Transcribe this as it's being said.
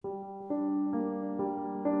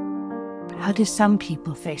How do some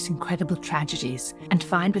people face incredible tragedies and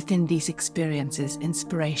find within these experiences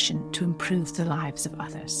inspiration to improve the lives of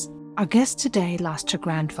others? Our guest today lost her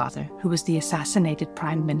grandfather, who was the assassinated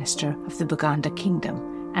Prime Minister of the Buganda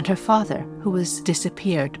Kingdom, and her father, who was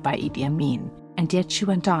disappeared by Idi Amin, and yet she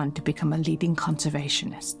went on to become a leading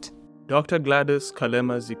conservationist. Dr. GLADYS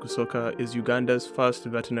KALEMA-ZIKUSOKA is Uganda's first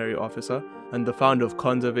veterinary officer and the founder of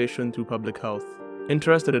Conservation Through Public Health.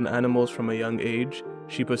 Interested in animals from a young age,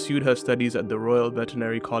 she pursued her studies at the Royal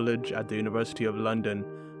Veterinary College at the University of London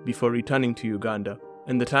before returning to Uganda.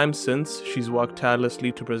 In the time since, she's worked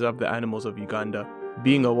tirelessly to preserve the animals of Uganda,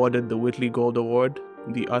 being awarded the Whitley Gold Award,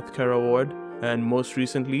 the Earthcare Award, and most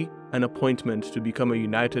recently, an appointment to become a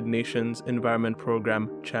United Nations Environment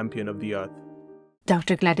Programme Champion of the Earth.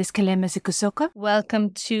 Dr. GLADYS KALEMA-ZIKUSOKA,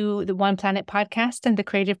 welcome to the One Planet podcast and the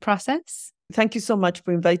creative process. Thank you so much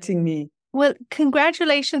for inviting me. Well,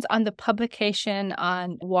 congratulations on the publication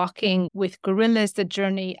on Walking with Gorillas, the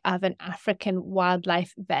Journey of an African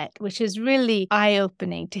Wildlife Vet, which is really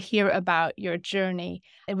eye-opening to hear about your journey,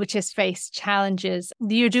 which has faced challenges.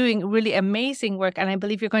 You're doing really amazing work, and I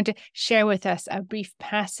believe you're going to share with us a brief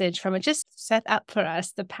passage from it. Just set up for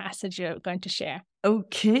us the passage you're going to share.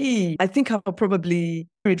 Okay. I think I'll probably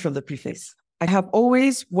read from the preface. I have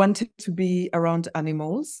always wanted to be around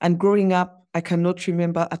animals, and growing up, I cannot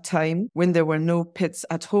remember a time when there were no pets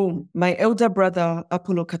at home. My elder brother,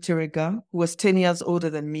 Apollo Katerega, who was 10 years older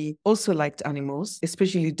than me, also liked animals,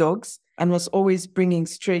 especially dogs, and was always bringing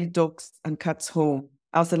stray dogs and cats home.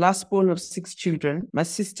 I was the last born of 6 children. My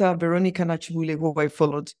sister, Veronica Nachibule, who I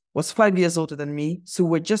followed, was 5 years older than me, so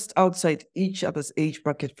we're just outside each other's age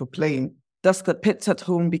bracket for playing. Thus, the pets at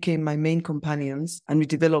home became my main companions, and we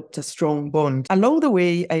developed a strong bond. Along the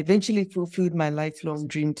way, I eventually fulfilled my lifelong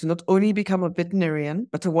dream to not only become a veterinarian,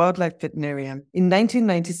 but a wildlife veterinarian. In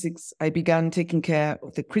 1996, I began taking care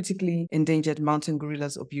of the critically endangered mountain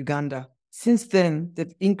gorillas of Uganda. Since then,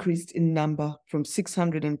 they've increased in number from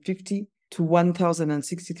 650 to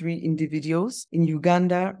 1,063 individuals in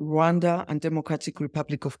Uganda, Rwanda, and Democratic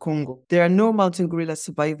Republic of Congo. There are no mountain gorillas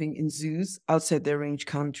surviving in zoos outside their range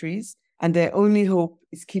countries, and their only hope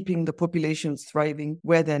is keeping the populations thriving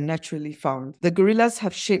where they're naturally found. The gorillas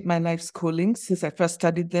have shaped my life's calling since I first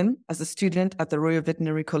studied them as a student at the Royal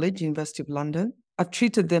Veterinary College, University of London. I've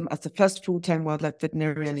treated them as the first full-time wildlife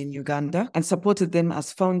veterinarian in Uganda and supported them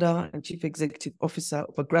as founder and chief executive officer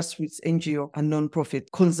of a grassroots NGO and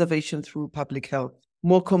non-profit, Conservation Through Public Health,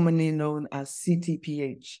 more commonly known as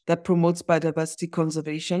CTPH, that promotes biodiversity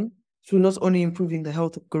conservation through not only improving the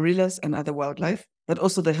health of gorillas and other wildlife, but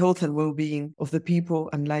also the health and well-being of the people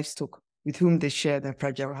and livestock with whom they share their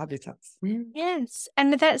fragile habitats. Yes,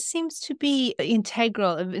 and that seems to be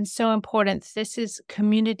integral and so important. This is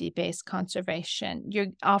community-based conservation. You're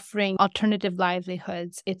offering alternative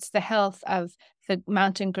livelihoods. It's the health of the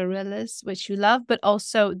mountain gorillas, which you love, but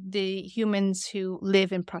also the humans who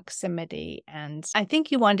live in proximity. And I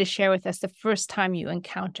think you wanted to share with us the first time you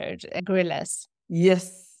encountered gorillas.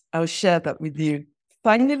 Yes, I'll share that with you.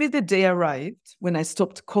 Finally, the day arrived when I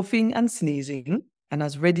stopped coughing and sneezing and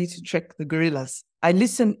was ready to trek the gorillas. I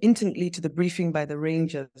listened intently to the briefing by the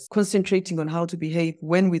rangers, concentrating on how to behave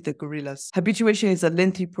when with the gorillas. Habituation is a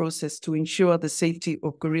lengthy process to ensure the safety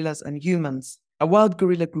of gorillas and humans. A wild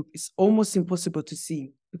gorilla group is almost impossible to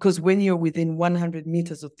see because when you're within 100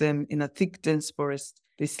 meters of them in a thick, dense forest,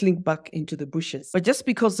 they slink back into the bushes. But just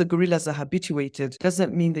because the gorillas are habituated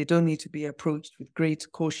doesn't mean they don't need to be approached with great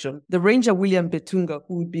caution. The ranger William Betunga,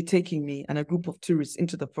 who would be taking me and a group of tourists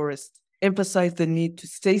into the forest, emphasized the need to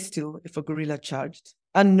stay still if a gorilla charged.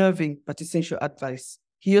 Unnerving but essential advice.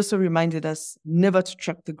 He also reminded us never to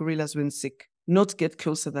track the gorillas when sick, not get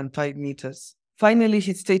closer than 5 meters. Finally,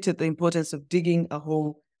 he stated the importance of digging a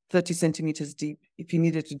hole 30 centimeters deep if you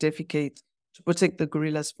needed to defecate to protect the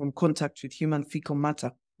gorillas from contact with human fecal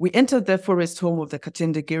matter. We entered the forest home of the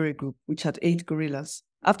Katendegere group, which had 8 gorillas.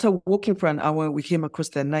 After walking for an hour, we came across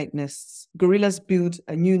their night nests. Gorillas build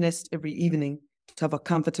a new nest every evening to have a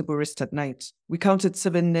comfortable rest at night. We counted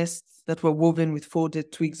 7 nests that were woven with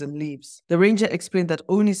folded twigs and leaves. The ranger explained that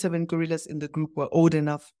only 7 gorillas in the group were old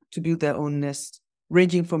enough to build their own nest,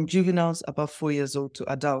 ranging from juveniles above 4 years old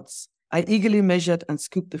to adults. I eagerly measured and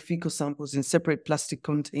scooped the fecal samples in separate plastic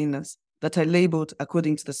containers that I labeled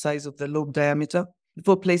according to the size of the lobe diameter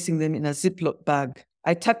before placing them in a Ziploc bag.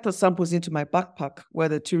 I tucked the samples into my backpack where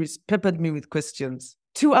the tourists peppered me with questions.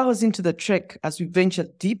 2 hours into the trek, as we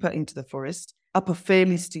ventured deeper into the forest, up a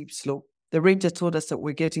fairly steep slope, the ranger told us that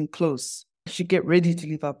we're getting close. We should get ready to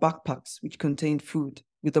leave our backpacks, which contained food,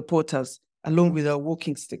 with the porters, along with our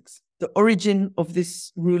walking sticks. The origin of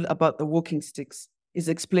this rule about the walking sticks is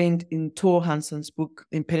explained in Tor Hanson's book,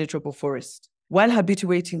 Impenetrable Forest. While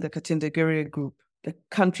habituating the Katendegere group, the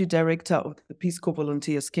country director of the Peace Corps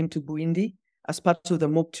volunteers came to Burundi as part of the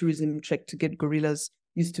mock tourism trek to get gorillas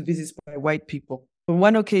used to visits by white people. On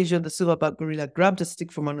one occasion, the silverback gorilla grabbed a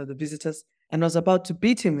stick from one of the visitors and was about to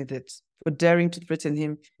beat him with it for daring to threaten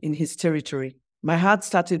him in his territory. My heart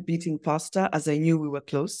started beating faster as I knew we were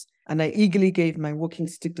close, and I eagerly gave my walking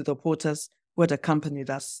stick to the porters who had accompanied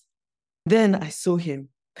us. Then I saw him,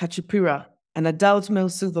 Kachipira, an adult male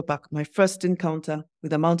silverback, my first encounter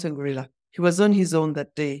with a mountain gorilla. He was on his own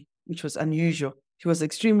that day, which was unusual. He was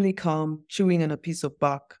extremely calm, chewing on a piece of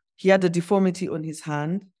bark. He had a deformity on his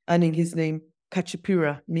hand, earning his name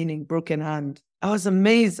Kachipira, meaning broken hand. I was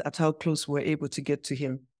amazed at how close we were able to get to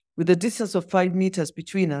him. With a distance of 5 meters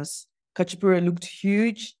between us, Kachipira looked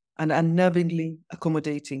huge and unnervingly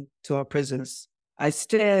accommodating to our presence. I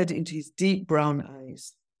stared into his deep brown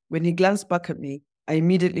eyes. When he glanced back at me, I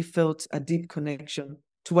immediately felt a deep connection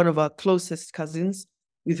to one of our closest cousins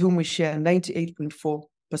with whom we share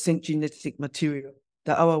 98.4% genetic material.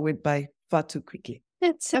 The hour went by far too quickly.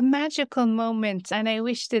 It's a magical moment, and I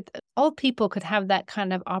wish that all people could have that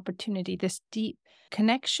kind of opportunity, this deep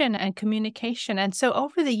connection and communication. And so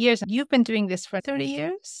over the years, you've been doing this for 30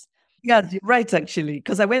 years? Yeah, you're right, actually,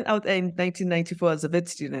 because I went out there in 1994 as a vet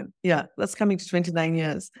student. Yeah, that's coming to 29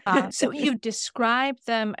 years. So you described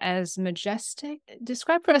them as majestic.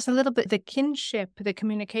 Describe for us a little bit the kinship, the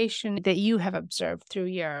communication that you have observed through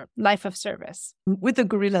your life of service. With the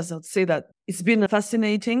gorillas, I'd say that it's been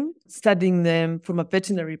fascinating studying them from a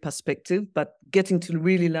veterinary perspective, but getting to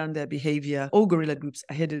really learn their behavior. All gorilla groups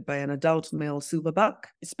are headed by an adult male silverback.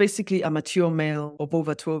 It's basically a mature male of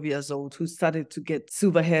over 12 years old who started to get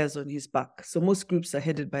silver hairs on his back. So most groups are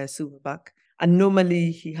headed by a silverback. And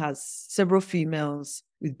normally he has several females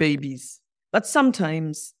with babies. But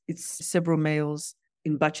sometimes it's several males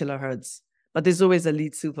in bachelor herds. But there's always a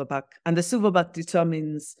lead silverback. And the silverback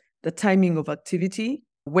determines the timing of activity,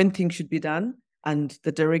 when things should be done, and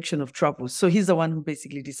the direction of travel. So he's the one who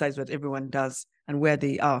basically decides what everyone does and where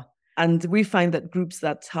they are. And we find that groups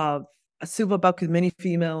that have a silverback with many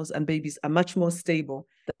females and babies are much more stable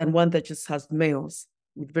than one that just has males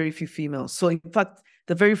with very few females. So in fact,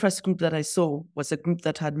 the very first group that I saw was a group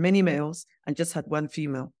that had many males and just had one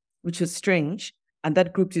female, which was strange. And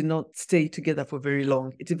that group did not stay together for very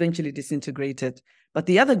long. It eventually disintegrated. But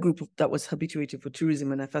the other group that was habituated for tourism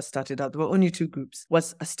when I first started out, there were only 2 groups,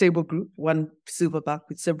 was a stable group, one silverback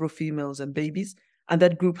with several females and babies. And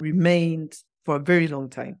that group remained for a very long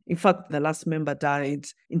time. In fact, the last member died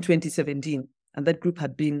in 2017. And that group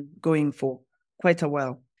had been going for quite a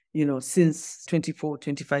while, since 24,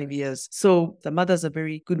 25 years. So the mothers are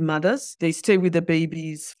very good mothers. They stay with the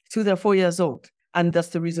babies till they're 4 years old. And that's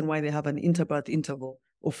the reason why they have an interbirth interval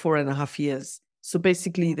of 4.5 years. So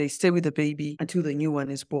basically, they stay with the baby until the new one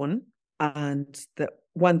is born. And the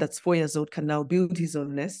one that's 4 years old can now build his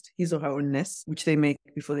own nest, his or her own nest, which they make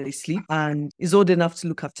before they sleep, and is old enough to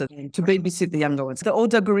look after them, to babysit the younger ones. The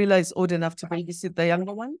older gorilla is old enough to babysit the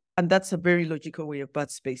younger one. And that's a very logical way of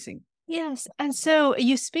birth spacing. Yes. And so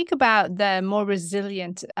you speak about the more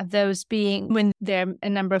resilient of those being when there are a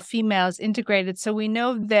number of females integrated. So we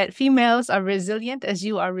know that females are resilient as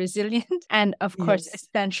you are resilient and, of course,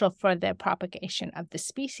 essential for the propagation of the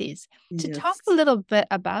species. To talk a little bit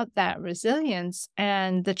about that resilience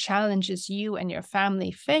and the challenges you and your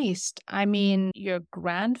family faced. I mean, your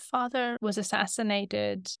grandfather was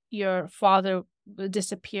assassinated. Your father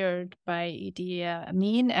disappeared by Idi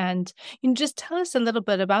Amin. And just tell us a little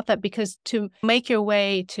bit about that, because to make your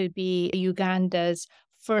way to be Uganda's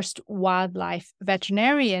first wildlife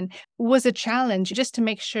veterinarian was a challenge, just to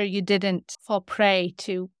make sure you didn't fall prey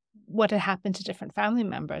to what had happened to different family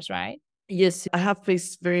members, right? Yes, I have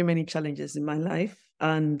faced very many challenges in my life.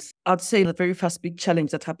 And I'd say the very first big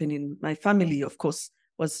challenge that happened in my family, of course,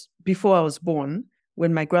 was before I was born,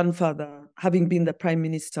 when my grandfather, having been the prime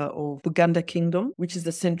minister of Buganda Kingdom, which is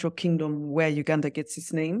the central kingdom where Uganda gets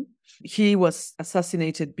its name, he was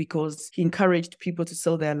assassinated because he encouraged people to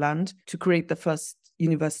sell their land to create the first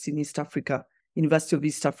university in East Africa, University of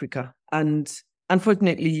East Africa. And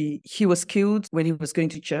unfortunately, he was killed when he was going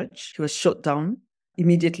to church. He was shot down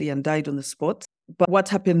immediately and died on the spot. But what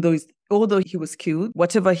happened though is, although he was killed,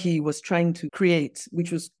 whatever he was trying to create,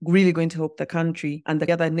 which was really going to help the country and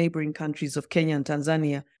the other neighboring countries of Kenya and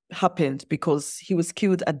Tanzania, happened because he was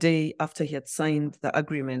killed a day after he had signed the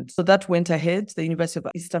agreement. So that went ahead. The University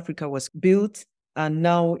of East Africa was built, and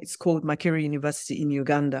now it's called Makerere University in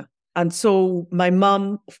Uganda. And so my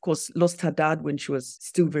mom, of course, lost her dad when she was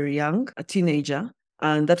still very young, a teenager.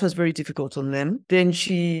 And that was very difficult on them. Then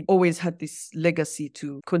she always had this legacy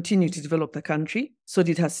to continue to develop the country. So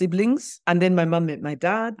did her siblings. And then my mom met my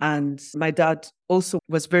dad, and my dad also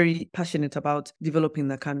was very passionate about developing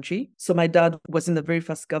the country. So my dad was in the very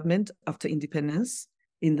first government after independence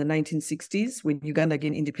in the 1960s, when Uganda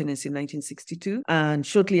gained independence in 1962. And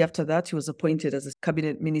shortly after that, he was appointed as a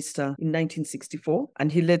cabinet minister in 1964.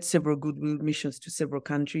 And he led several goodwill missions to several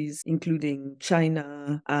countries, including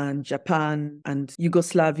China and Japan and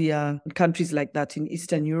Yugoslavia, and countries like that in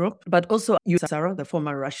Eastern Europe, but also USSR, the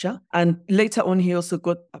former Russia. And later on, he also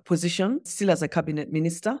got a position, still as a cabinet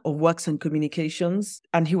minister of works and communications.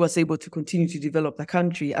 And he was able to continue to develop the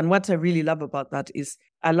country. And what I really love about that is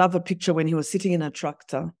I love a picture when he was sitting in a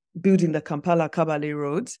tractor building the Kampala-Kabale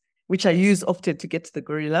road, which I use often to get to the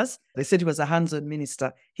gorillas. They said he was a hands-on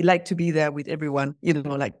minister. He liked to be there with everyone,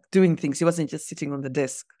 like doing things. He wasn't just sitting on the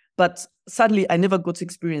desk. But sadly, I never got to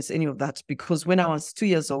experience any of that, because when I was 2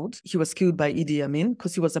 years old, he was killed by Idi Amin,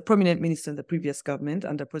 because he was a prominent minister in the previous government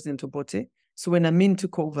under President Obote. So when Amin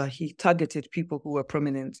took over, he targeted people who were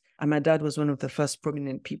prominent. And my dad was one of the first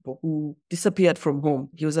prominent people who disappeared from home.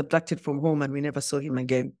 He was abducted from home and we never saw him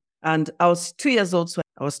again. And I was 2 years old, so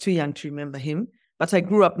I was too young to remember him. But I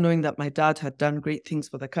grew up knowing that my dad had done great things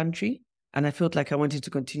for the country. And I felt like I wanted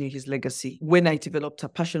to continue his legacy. When I developed a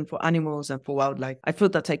passion for animals and for wildlife, I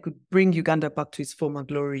felt that I could bring Uganda back to its former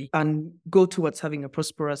glory and go towards having a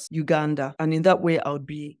prosperous Uganda. And in that way, I would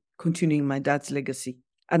be continuing my dad's legacy.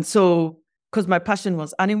 And so, because my passion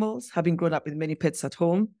was animals, having grown up with many pets at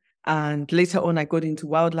home, and later on I got into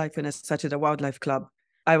wildlife and I started a wildlife club.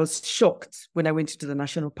 I was shocked when I went into the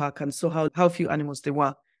national park and saw how few animals there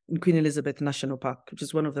were in Queen Elizabeth National Park, which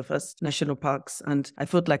is one of the first national parks. And I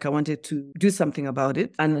felt like I wanted to do something about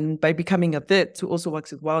it. And by becoming a vet who also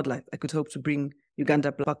works with wildlife, I could hope to bring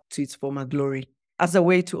Uganda back to its former glory, as a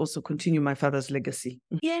way to also continue my father's legacy.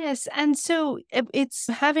 Yes. And so it's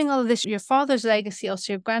having all of this, your father's legacy,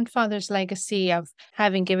 also your grandfather's legacy of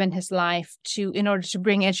having given his life in order to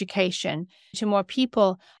bring education to more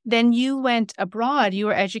people. Then you went abroad. You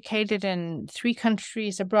were educated in 3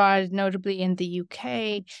 countries abroad, notably in the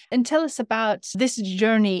UK. And tell us about this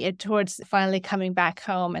journey towards finally coming back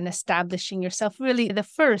home and establishing yourself. Really the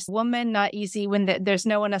first woman, not easy when there's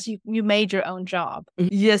no one else. You made your own job.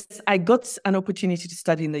 Yes, I got an opportunity to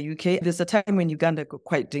study in the UK. There's a time when Uganda got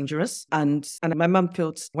quite dangerous, and my mum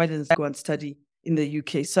felt, why didn't I go and study in the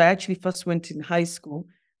UK? So I actually first went in high school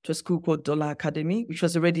to a school called Dola Academy, which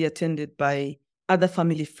was already attended by other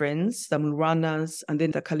family friends, the Muranas, and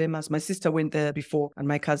then the Kalemas. My sister went there before, and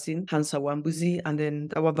my cousin, Hansa Wambuzi, and then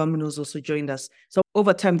our Vamunos also joined us. So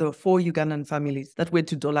over time, there were 4 Ugandan families that went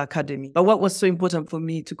to Dola Academy. But what was so important for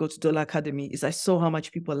me to go to Dola Academy is I saw how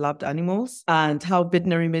much people loved animals and how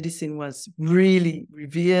veterinary medicine was really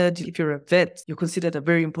revered. If you're a vet, you're considered a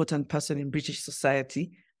very important person in British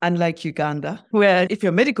society. Unlike Uganda, where if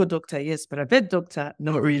you're a medical doctor, yes, but a vet doctor,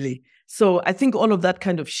 not really. So I think all of that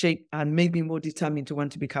kind of shaped and made me more determined to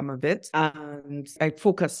want to become a vet. And I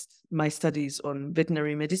focused my studies on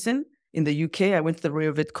veterinary medicine. In the UK, I went to the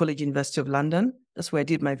Royal Vet College, University of London. That's where I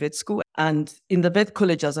did my vet school. And in the vet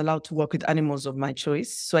college, I was allowed to work with animals of my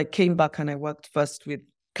choice. So I came back and I worked first with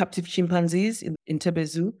captive chimpanzees in Tebe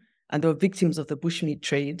Zoo, and they were victims of the bushmeat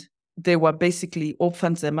trade. They were basically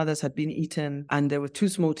orphans. Their mothers had been eaten and they were too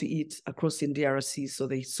small to eat across in DRC. So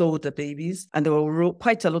they sold the babies, and there were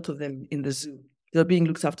quite a lot of them in the zoo. They were being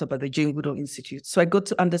looked after by the Jane Goodall Institute. So I got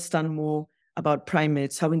to understand more about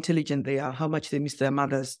primates, how intelligent they are, how much they miss their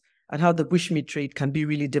mothers, and how the bushmeat trade can be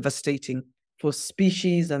really devastating for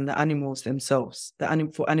species and the animals themselves,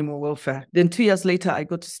 for animal welfare. Then 2 years later, I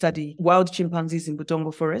got to study wild chimpanzees in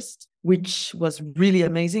Budongo Forest, which was really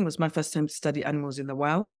amazing. It was my first time to study animals in the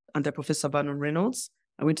wild under Professor Vernon Reynolds.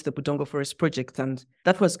 I went to the Budongo Forest project, and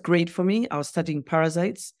that was great for me. I was studying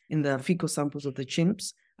parasites in the fecal samples of the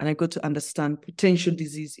chimps, and I got to understand potential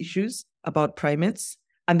disease issues about primates.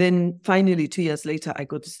 And then finally, 2 years later, I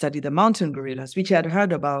got to study the mountain gorillas, which I had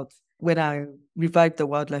heard about when I revived the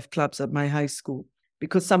wildlife clubs at my high school,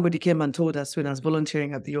 because somebody came and told us when I was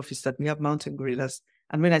volunteering at the office that we have mountain gorillas.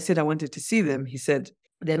 And when I said I wanted to see them, he said,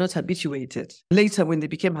 they're not habituated. Later, when they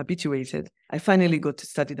became habituated, I finally got to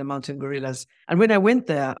study the mountain gorillas. And when I went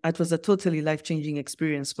there, it was a totally life-changing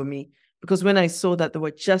experience for me, because when I saw that there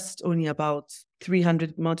were just only about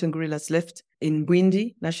 300 mountain gorillas left in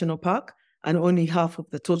Bwindi National Park, and only half of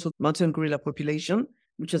the total mountain gorilla population,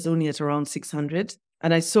 which was only at around 600.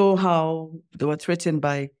 And I saw how they were threatened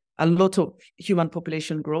by a lot of human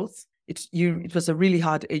population growth. It was a really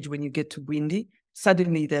hard age when you get to Bwindi.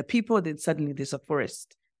 Suddenly there are people, then suddenly there's a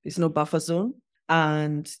forest. There's no buffer zone.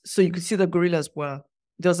 And so you could see the gorillas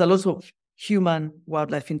there was a lot of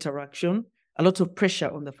human-wildlife interaction, a lot of pressure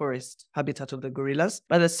on the forest habitat of the gorillas.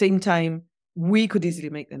 But at the same time, we could easily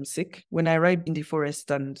make them sick. When I arrived in the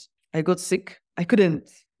forest and I got sick, I couldn't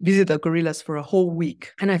visit the gorillas for a whole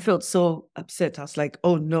week. And I felt so upset. I was like,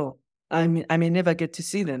 oh no, I may never get to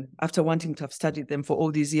see them after wanting to have studied them for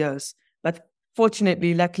all these years. But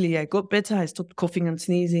fortunately, luckily, I got better. I stopped coughing and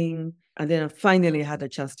sneezing. And then I finally had a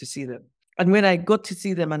chance to see them. And when I got to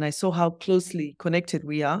see them and I saw how closely connected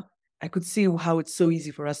we are, I could see how it's so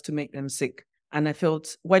easy for us to make them sick. And I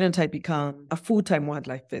felt, why don't I become a full-time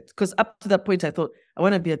wildlife vet? Because up to that point, I thought, I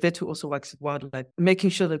want to be a vet who also works with wildlife, making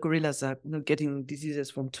sure the gorillas are not getting diseases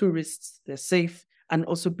from tourists, they're safe, and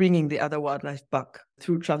also bringing the other wildlife back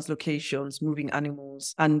through translocations, moving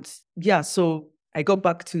animals. And yeah, so I got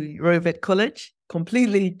back to Royal Vet College,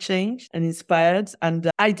 completely changed and inspired. And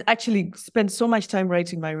I'd actually spent so much time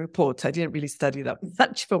writing my report. I didn't really study that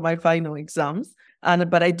much for my final exams.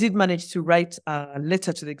 But I did manage to write a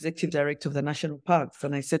letter to the executive director of the national parks.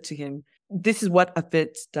 And I said to him, this is what a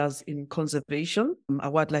vet does in conservation, a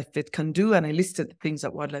wildlife vet can do. And I listed the things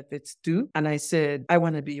that wildlife vets do. And I said, I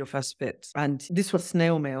want to be your first vet. And this was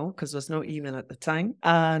snail mail because there was no email at the time.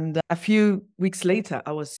 And a few weeks later,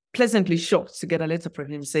 I was pleasantly shocked to get a letter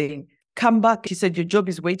from him saying, come back. He said, your job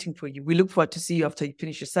is waiting for you. We look forward to see you after you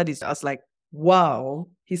finish your studies. I was like, wow,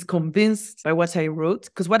 he's convinced by what I wrote.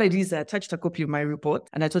 Because what I did is I attached a copy of my report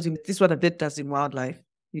and I told him, this is what a vet does in wildlife.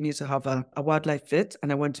 You need to have a wildlife vet, and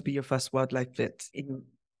I want to be your first wildlife vet in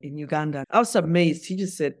Uganda. I was amazed. He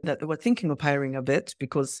just said that they were thinking of hiring a vet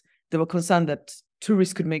because they were concerned that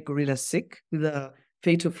tourists could make gorillas sick with a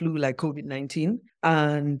fatal flu like COVID-19,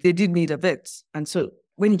 and they did need a vet. And so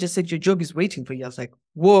when he just said, your job is waiting for you, I was like,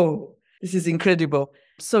 whoa, this is incredible.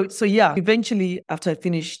 So yeah, eventually after I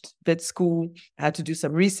finished vet school, I had to do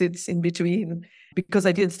some resits in between because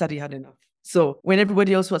I didn't study hard enough. So when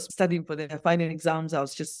everybody else was studying for their final exams, I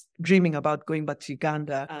was just dreaming about going back to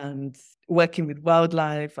Uganda and working with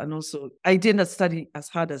wildlife. And also, I didn't study as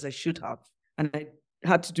hard as I should have. And I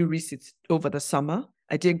had to do resits over the summer.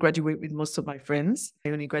 I didn't graduate with most of my friends. I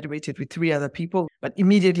only graduated with 3 other people. But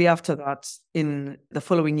immediately after that, in the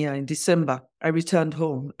following year, in December, I returned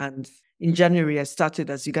home. And in January, I started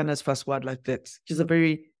as Uganda's first wildlife vet, which is a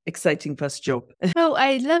very exciting first job. Oh,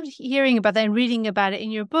 I loved hearing about that and reading about it in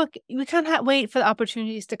your book. We can't wait for the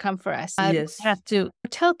opportunities to come for us. Yes. We have to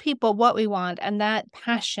tell people what we want and that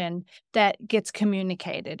passion that gets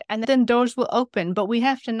communicated. And then doors will open, but we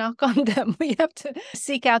have to knock on them. We have to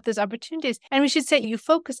seek out those opportunities. And we should say you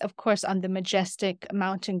focus, of course, on the majestic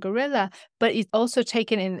mountain gorilla, but it's also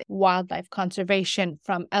taken in wildlife conservation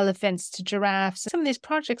from elephants to giraffes. Some of these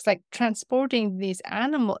projects like transporting these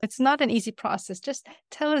animals, it's not an easy process. Just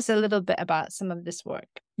tell us a little bit about some of this work.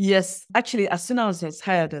 Yes. Actually, as soon as I was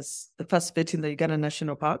hired as the first vet in the Uganda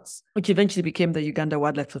National Parks, which eventually became the Uganda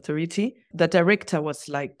Wildlife Authority, the director was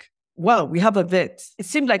like, wow, we have a vet. It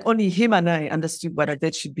seemed like only him and I understood what a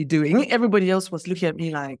vet should be doing. Everybody else was looking at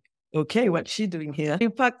me like, okay, what's she doing here?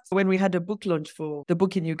 In fact, when we had a book launch for the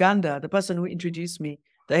book in Uganda, the person who introduced me,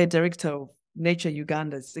 the head director of Nature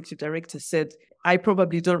Uganda, executive director, said, I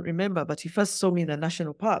probably don't remember, but he first saw me in the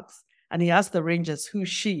national parks. And he asked the rangers, who's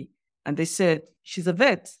she? And they said, she's a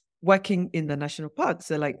vet working in the national parks.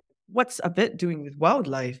 They're like, what's a vet doing with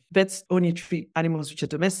wildlife? Vets only treat animals which are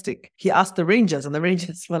domestic. He asked the rangers, and the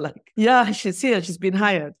rangers were like, yeah, she's here. She's been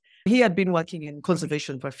hired. He had been working in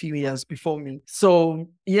conservation for a few years before me. So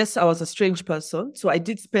yes, I was a strange person. So I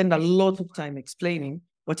did spend a lot of time explaining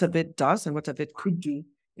what a vet does and what a vet could do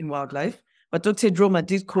in wildlife. But Dr. Droma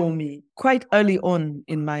did call me quite early on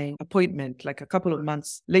in my appointment, like a couple of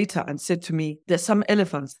months later, and said to me, there's some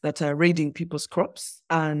elephants that are raiding people's crops.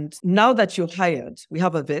 And now that you're hired, we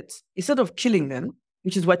have a vet, instead of killing them,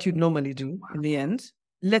 which is what you'd normally do in the end,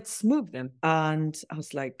 let's move them. And I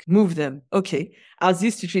was like, move them. Okay. I was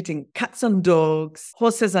used to treating cats and dogs,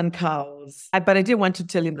 horses and cows. But I didn't want to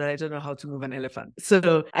tell him that I don't know how to move an elephant.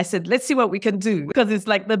 So I said, let's see what we can do. Because it's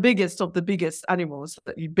like the biggest of the biggest animals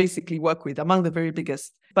that you basically work with, among the very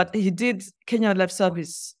biggest. But he did Kenya Wildlife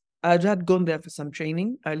Service. I had gone there for some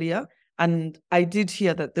training earlier. And I did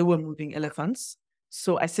hear that they were moving elephants.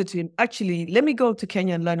 So I said to him, actually, let me go to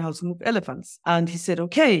Kenya and learn how to move elephants. And he said,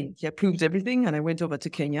 okay. He approved everything. And I went over to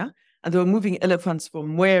Kenya. And they were moving elephants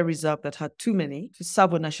from Mwea Reserve that had too many to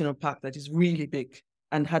Tsavo National Park that is really big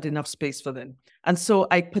and had enough space for them. And so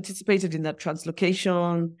I participated in that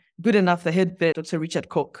translocation. Good enough, the head vet, Dr. Richard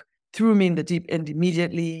Koch, threw me in the deep end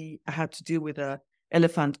immediately. I had to deal with an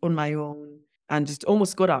elephant on my own. And it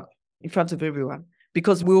almost got up in front of everyone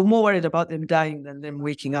because we were more worried about them dying than them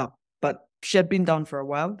waking up. But she had been down for a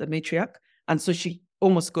while, the matriarch, and so she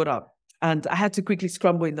almost got up. And I had to quickly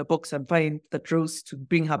scramble in the box and find the drones to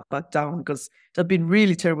bring her back down because it had been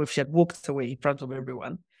really terrible if she had walked away in front of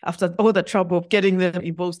everyone. After all the trouble of getting them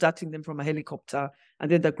involved, starting them from a helicopter,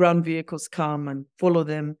 and then the ground vehicles come and follow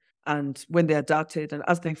them. And when they are darted, and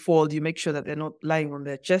as they fall, you make sure that they're not lying on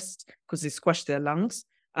their chest because they squash their lungs.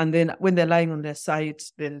 And then when they're lying on their side,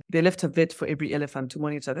 then they left a vet for every elephant to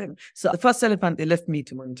monitor them. So the first elephant, they left me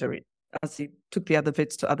to monitor it as they took the other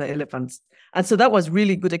vets to other elephants. And so that was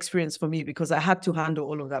really good experience for me because I had to handle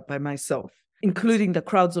all of that by myself, including the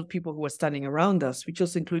crowds of people who were standing around us, which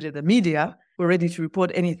also included the media, who were ready to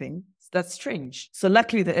report anything. That's strange. So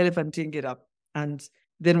luckily the elephant didn't get up, and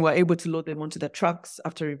then we're able to load them onto the trucks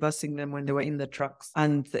after reversing them when they were in the trucks.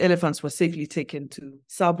 And the elephants were safely taken to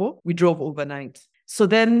Sabo. We drove overnight. So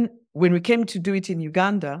then when we came to do it in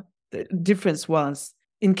Uganda, the difference was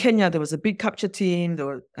in Kenya, there was a big capture team. There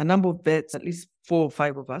were a number of vets, at least 4 or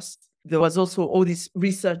 5 of us. There was also all these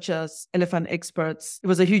researchers, elephant experts. It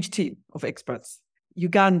was a huge team of experts.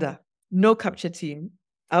 Uganda, no capture team.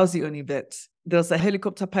 I was the only vet. There was a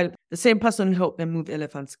helicopter pilot. The same person who helped them move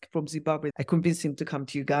elephants from Zimbabwe. I convinced him to come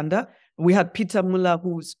to Uganda. We had Peter Muller,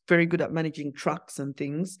 who's very good at managing trucks and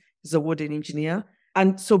things. He's a warden engineer.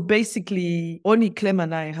 And so basically, only Clem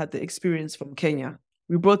and I had the experience from Kenya.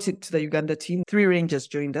 We brought it to the Uganda team. 3 rangers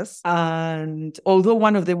joined us. And although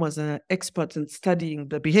one of them was an expert in studying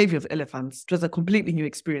the behavior of elephants, it was a completely new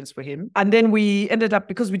experience for him. And then we ended up,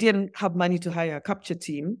 because we didn't have money to hire a capture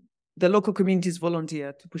team, the local communities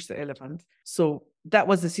volunteered to push the elephant. So that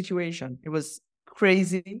was the situation. It was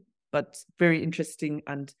crazy, but very interesting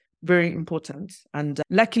and very important. And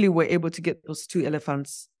luckily, we were able to get those 2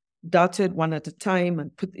 elephants darted one at a time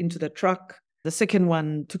and put into the truck. The second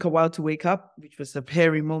one took a while to wake up, which was a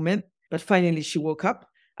hairy moment. But finally, she woke up.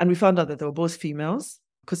 And we found out that they were both females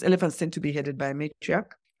because elephants tend to be headed by a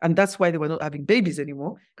matriarch. And that's why they were not having babies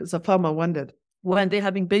anymore, because the farmer wondered, why aren't they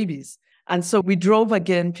having babies? And so we drove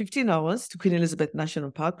again 15 hours to Queen Elizabeth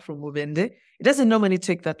National Park from Mubende. It doesn't normally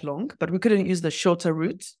take that long, but we couldn't use the shorter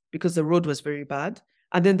route because the road was very bad.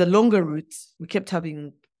 And then the longer route, we kept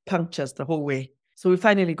having punctures the whole way. So we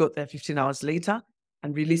finally got there 15 hours later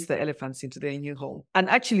and released the elephants into their new home. And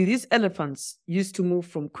actually, these elephants used to move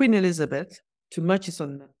from Queen Elizabeth to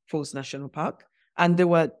Murchison Falls National Park, and they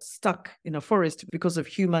were stuck in a forest because of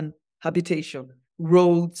human habitation,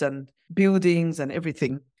 roads and buildings and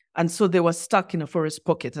everything. And so they were stuck in a forest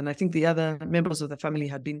pocket. And I think the other members of the family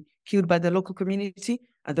had been killed by the local community,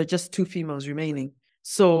 and there are just 2 females remaining.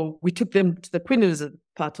 So we took them to the Queen Elizabeth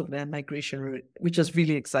part of their migration route, which was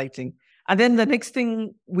really exciting. And then the next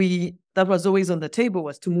thing that was always on the table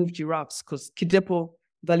was to move giraffes, because Kidepo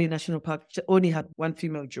Valley National Park only had 1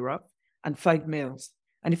 female giraffe and 5 males.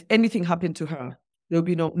 And if anything happened to her, there would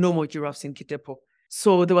be no more giraffes in Kidepo.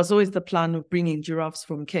 So there was always the plan of bringing giraffes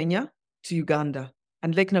from Kenya to Uganda.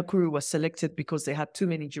 And Lake Nakuru was selected because they had too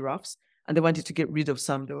many giraffes and they wanted to get rid of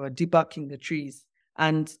some. They were debarking the trees.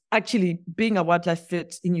 And actually, being a wildlife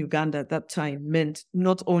vet in Uganda at that time meant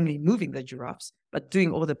not only moving the giraffes, but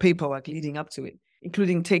doing all the paperwork leading up to it,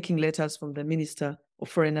 including taking letters from the Minister of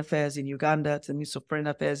Foreign Affairs in Uganda to the Minister of Foreign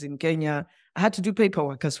Affairs in Kenya. I had to do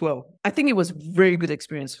paperwork as well. I think it was a very good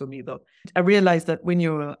experience for me, though. I realized that when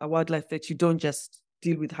you're a wildlife vet, you don't just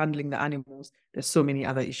deal with handling the animals. There's so many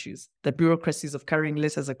other issues, the bureaucracies of carrying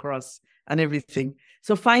letters across and everything.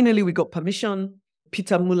 So finally, we got permission.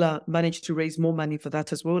 Peter Muller managed to raise more money for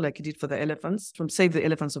that as well, like he did for the elephants, from Save the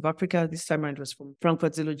Elephants of Africa. This time around it was from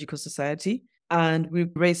Frankfurt Zoological Society. And we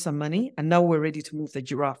raised some money, and now we're ready to move the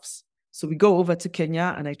giraffes. So we go over to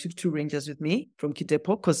Kenya, and I took 2 rangers with me from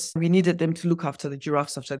Kidepo because we needed them to look after the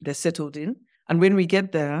giraffes after they're settled in. And when we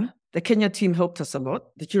get there, the Kenya team helped us a lot.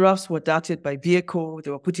 The giraffes were darted by vehicle.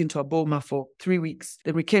 They were put into a boma for 3 weeks.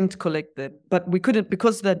 Then we came to collect them. But we couldn't,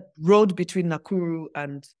 because the road between Nakuru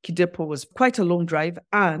and Kidepo was quite a long drive,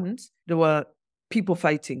 and there were people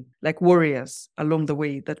fighting, like warriors along the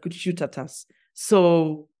way that could shoot at us.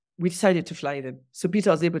 So we decided to fly them. So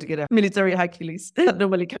Peter was able to get a military Hercules that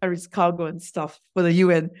normally carries cargo and stuff for the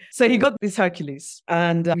UN. So he got this Hercules,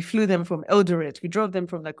 and we flew them from Eldoret. We drove them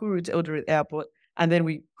from Nakuru to Eldoret Airport, and then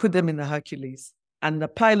we put them in the Hercules. And the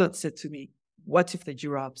pilot said to me, what if the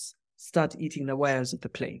giraffes start eating the wires of the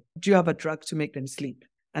plane? Do you have a drug to make them sleep?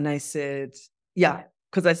 And I said, yeah.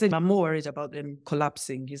 Because I said, I'm more worried about them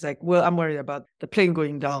collapsing. He's like, well, I'm worried about the plane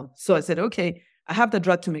going down. So I said, okay, I have the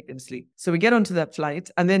drug to make them sleep. So we get onto that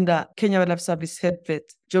flight. And then the Kenya Wildlife Service head vet,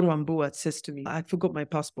 John Wambua, says to me, I forgot my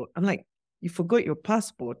passport. I'm like, you forgot your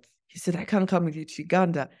passport? He said, I can't come with you to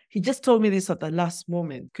Uganda. He just told me this at the last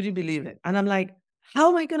moment. Could you believe it? And I'm like, how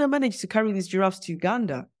am I going to manage to carry these giraffes to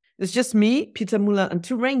Uganda? It's just me, Peter Muller, and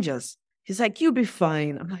 2 rangers. He's like, you'll be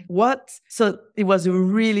fine. I'm like, what? So it was a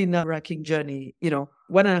really nerve-wracking journey,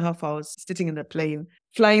 1.5 hours sitting in the plane,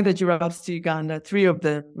 flying the giraffes to Uganda, 3 of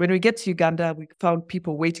them. When we get to Uganda, we found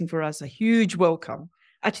people waiting for us, a huge welcome.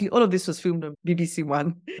 Actually, all of this was filmed on BBC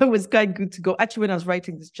One. It was quite good to go. Actually, when I was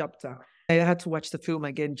writing this chapter, I had to watch the film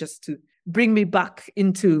again just to bring me back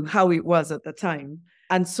into how it was at the time.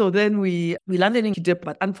 And so then we landed in Kidepo,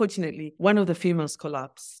 but unfortunately, one of the females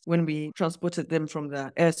collapsed when we transported them from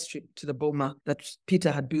the airstrip to the boma that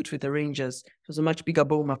Peter had built with the rangers. It was a much bigger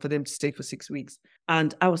boma for them to stay for 6 weeks.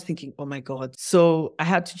 And I was thinking, oh my God. So I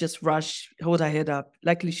had to just rush, hold her head up.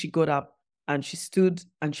 Luckily, she got up and she stood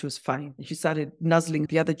and she was fine. And she started nuzzling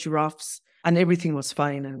the other giraffes. And everything was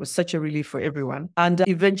fine, and it was such a relief for everyone. And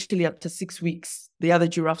eventually, after 6 weeks, the other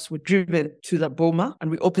giraffes were driven to the boma, and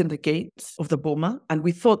we opened the gates of the boma, and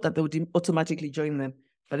we thought that they would automatically join them,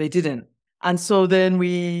 but they didn't. And so then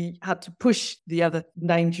we had to push the other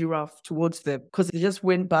 9 giraffes towards them because they just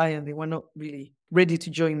went by and they were not really ready to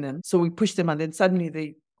join them. So we pushed them, and then suddenly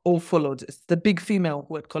they all followed. The big female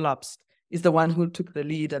who had collapsed is the one who took the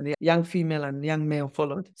lead, and the young female and young male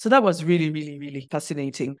followed. So that was really, really, really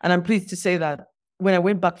fascinating. And I'm pleased to say that when I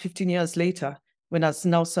went back 15 years later, when I was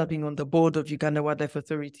now serving on the board of Uganda Wildlife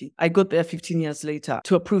Authority, I got there 15 years later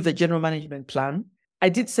to approve the general management plan. I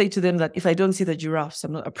did say to them that if I don't see the giraffes,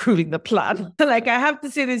 I'm not approving the plan. Like, I have to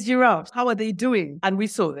see these giraffes. How are they doing? And we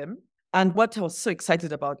saw them. And what I was so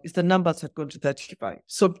excited about is the numbers had gone to 35.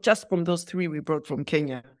 So just from those 3 we brought from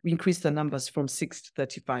Kenya, we increased the numbers from 6 to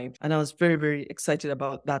 35. And I was very, very excited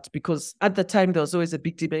about that because at the time there was always a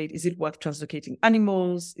big debate. Is it worth translocating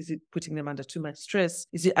animals? Is it putting them under too much stress?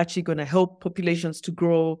 Is it actually going to help populations to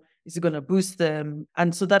grow? Is it going to boost them?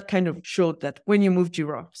 And so that kind of showed that when you move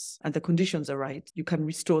giraffes and the conditions are right, you can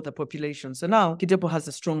restore the population. So now Kidepo has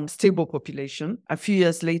a strong, stable population. A few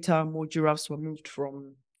years later, more giraffes were moved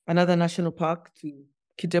from another national park to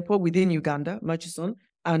Kidepo within Uganda, Murchison.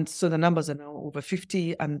 And so the numbers are now over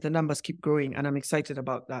 50 and the numbers keep growing. And I'm excited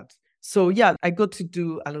about that. So yeah, I got to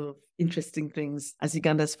do a lot of interesting things as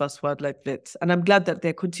Uganda's first wildlife vet. And I'm glad that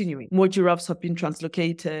they're continuing. More giraffes have been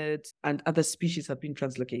translocated and other species have been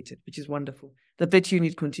translocated, which is wonderful. The vet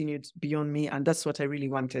unit continued beyond me, and that's what I really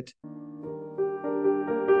wanted.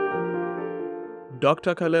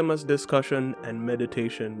 Dr. Kalema's discussion and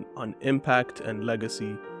meditation on impact and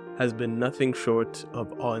legacy has been nothing short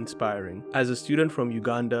of awe-inspiring. As a student from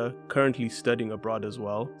Uganda, currently studying abroad as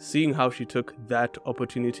well, seeing how she took that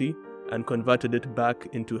opportunity and converted it back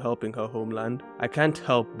into helping her homeland, I can't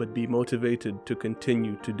help but be motivated to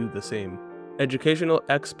continue to do the same. Educational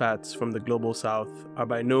expats from the Global South are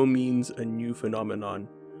by no means a new phenomenon,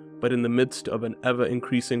 but in the midst of an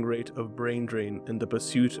ever-increasing rate of brain drain in the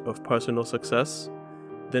pursuit of personal success,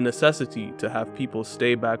 the necessity to have people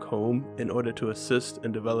stay back home in order to assist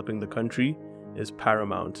in developing the country is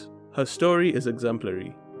paramount. Her story is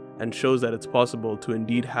exemplary and shows that it's possible to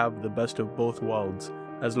indeed have the best of both worlds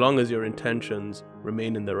as long as your intentions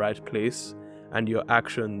remain in the right place and your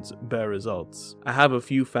actions bear results. I have a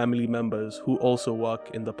few family members who also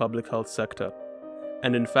work in the public health sector.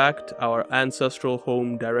 And in fact, our ancestral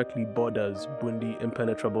home directly borders Bundi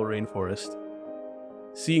impenetrable rainforest.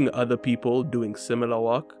 Seeing other people doing similar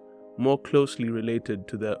work, more closely related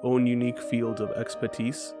to their own unique fields of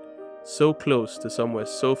expertise, so close to somewhere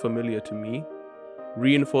so familiar to me,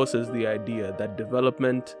 reinforces the idea that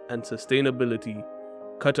development and sustainability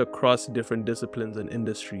cut across different disciplines and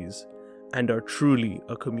industries and are truly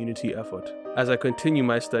a community effort. As I continue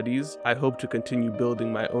my studies, I hope to continue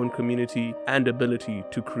building my own community and ability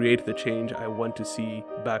to create the change I want to see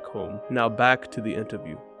back home. Now back to the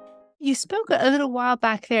interview. You spoke a little while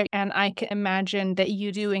back there, and I can imagine that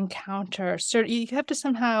you do encounter you have to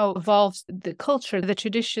somehow evolve the culture, the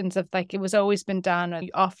traditions of like it was always been done, or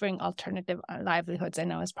offering alternative livelihoods. I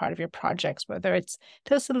know as part of your projects,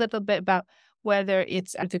 tell us a little bit about whether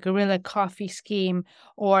it's the gorilla coffee scheme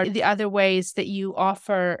or the other ways that you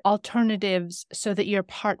offer alternatives so that you're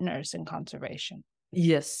partners in conservation.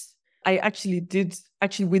 Yes. I actually did,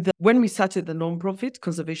 when we started the nonprofit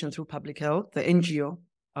Conservation Through Public Health, the NGO,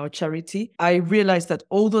 our charity, I realized that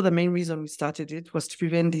although the main reason we started it was to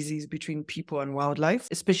prevent disease between people and wildlife,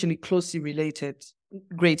 especially closely related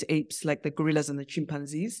great apes like the gorillas and the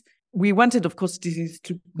chimpanzees, we wanted, of course, disease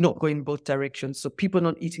to not go in both directions. So people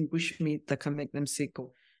not eating bushmeat that can make them sick,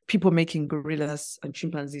 or people making gorillas and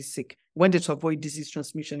chimpanzees sick. We wanted to avoid disease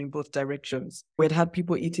transmission in both directions. We had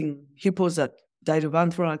people eating hippos that died of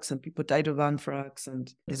anthrax, and people died of anthrax. And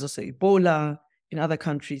there's also Ebola. In other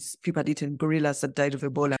countries, people had eaten gorillas that died of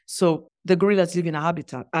Ebola. So the gorillas live in a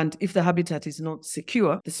habitat. And if the habitat is not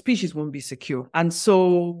secure, the species won't be secure. And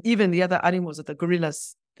so even the other animals that the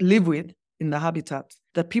gorillas live with in the habitat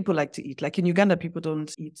that people like to eat. Like in Uganda, people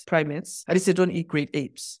don't eat primates. At least they don't eat great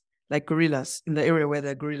apes, like gorillas, in the area where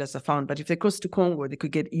the gorillas are found. But if they cross to Congo, they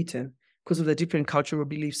could get eaten because of the different cultural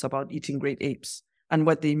beliefs about eating great apes and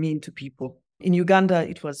what they mean to people. In Uganda,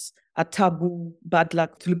 it was a taboo, bad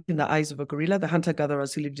luck to look in the eyes of a gorilla, the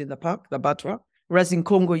hunter-gatherers who lived in the park, the Batwa. Whereas in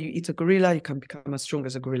Congo, you eat a gorilla, you can become as strong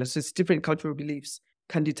as a gorilla. So it's different cultural beliefs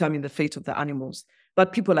can determine the fate of the animals.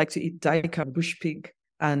 But people like to eat daika, bush pig,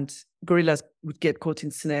 and gorillas would get caught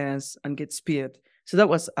in snares and get speared. So that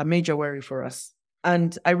was a major worry for us.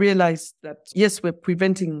 And I realized that, yes, we're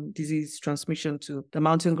preventing disease transmission to the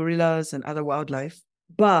mountain gorillas and other wildlife,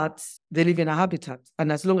 but they live in a habitat.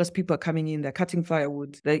 And as long as people are coming in, they're cutting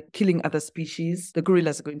firewood, they're killing other species, the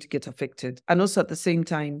gorillas are going to get affected. And also at the same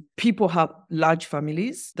time, people have large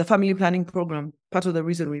families. The family planning program, part of the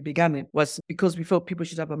reason we began it was because we felt people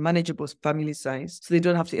should have a manageable family size so they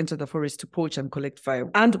don't have to enter the forest to poach and collect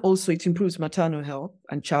firewood. And also it improves maternal health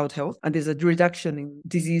and child health. And there's a reduction in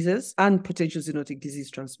diseases and potential zoonotic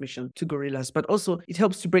disease transmission to gorillas. But also it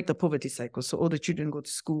helps to break the poverty cycle. So all the children go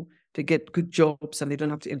to school, they get good jobs, and they don't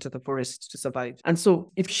have to enter the forest to survive. And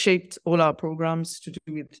so it shaped all our programs to do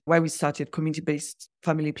with why we started community-based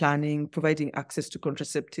family planning, providing access to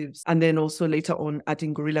contraceptives, and then also later on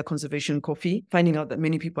adding gorilla conservation coffee, finding out that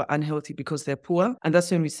many people are unhealthy because they're poor. And that's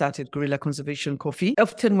when we started gorilla conservation coffee.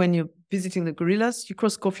 Often when you're visiting the gorillas, you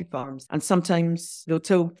cross coffee farms, and sometimes they'll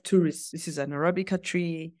tell tourists, this is an Arabica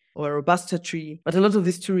tree or a Robusta tree. But a lot of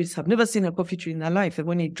these tourists have never seen a coffee tree in their life. They've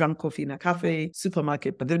only drunk coffee in a cafe,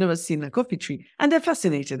 supermarket, but they've never seen a coffee tree. And they're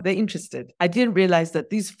fascinated. They're interested. I didn't realize that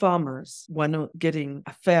these farmers were not getting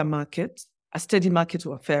a fair market, a steady market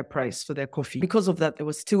or a fair price for their coffee. Because of that, they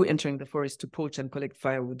were still entering the forest to poach and collect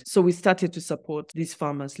firewood. So we started to support these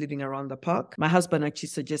farmers living around the park. My husband actually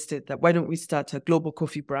suggested that why don't we start a global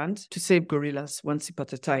coffee brand to save gorillas one sip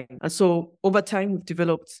at a time. And so over time, we've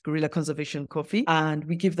developed gorilla conservation coffee, and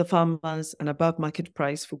we give the farmers an above market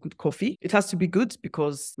price for good coffee. It has to be good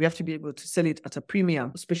because we have to be able to sell it at a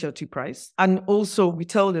premium specialty price. And also we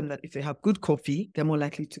tell them that if they have good coffee, they're more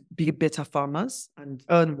likely to be better farmers and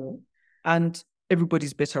earn more. And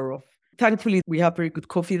everybody's better off. Thankfully, we have very good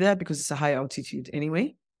coffee there because it's a high altitude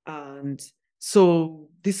anyway. And so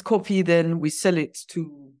this coffee, then we sell it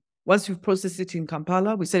to, once we've processed it in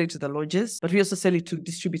Kampala, we sell it to the lodges, but we also sell it to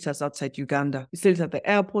distributors outside Uganda. We sell it at the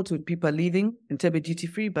airport when people are leaving, Entebbe duty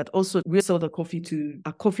free, but also we sell the coffee to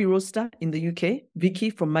a coffee roaster in the UK,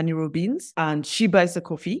 Vicky from Maniro Beans, and she buys the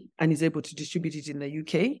coffee and is able to distribute it in the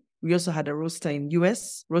UK. We also had a roaster in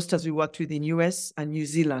US, roasters we worked with in US and New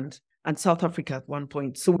Zealand and South Africa at one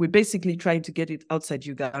point. So we basically tried to get it outside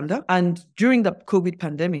Uganda. And during the COVID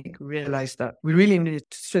pandemic, we realized that we really needed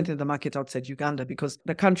to strengthen the market outside Uganda because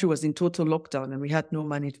the country was in total lockdown and we had no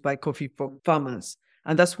money to buy coffee from farmers.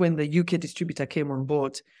 And that's when the UK distributor came on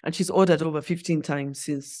board. And she's ordered over 15 times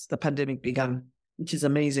since the pandemic began, which is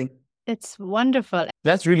amazing. It's wonderful.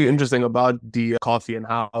 That's really interesting about the coffee and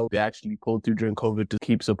how they actually pulled through during COVID to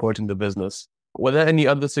keep supporting the business. Were there any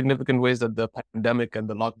other significant ways that the pandemic and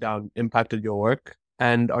the lockdown impacted your work?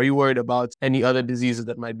 And are you worried about any other diseases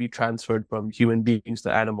that might be transferred from human beings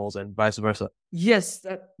to animals and vice versa? Yes,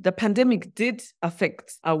 the pandemic did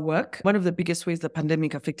affect our work. One of the biggest ways the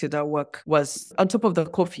pandemic affected our work was, on top of the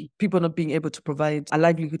coffee, people not being able to provide a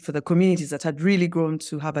livelihood for the communities that had really grown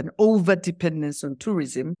to have an over-dependence on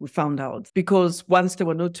tourism, we found out. Because once there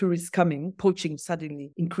were no tourists coming, poaching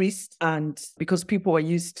suddenly increased. And because people were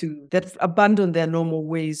used to, they'd abandoned their normal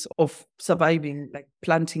ways of surviving, like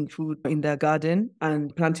planting food in their garden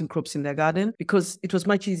and planting crops in their garden, because it was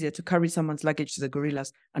much easier to carry someone's luggage to the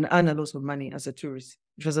gorillas and earn a lot of money as a tourist.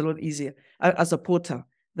 It was a lot easier as a porter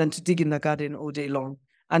than to dig in the garden all day long.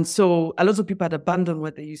 And so a lot of people had abandoned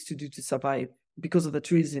what they used to do to survive because of the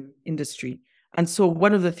tourism industry. And so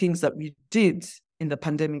one of the things that we did in the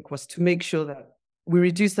pandemic was to make sure that we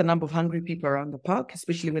reduced the number of hungry people around the park,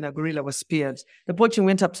 especially when a gorilla was speared. The poaching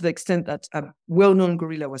went up to the extent that a well-known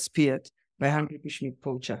gorilla was speared by a hungry bushmeat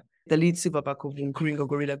poacher, the lead silverback of the Nkuringo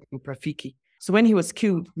gorilla group, Rafiki. So when he was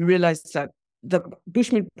killed, we realized that the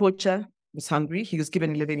bushmeat poacher was hungry. He was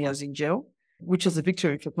given 11 years in jail, which was a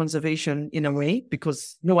victory for conservation in a way,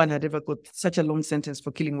 because no one had ever got such a long sentence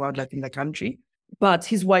for killing wildlife in the country. But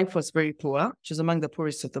his wife was very poor. She was among the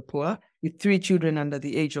poorest of the poor, with 3 children under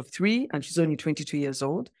the age of 3, and she's only 22 years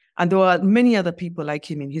old. And there were many other people like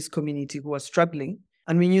him in his community who were struggling.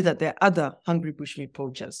 And we knew that there are other hungry bushmeat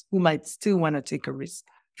poachers who might still want to take a risk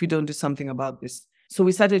if we don't do something about this. So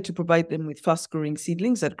we started to provide them with fast-growing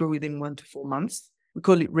seedlings that grow within 1 to 4 months. We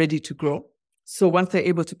call it ready to grow. So once they're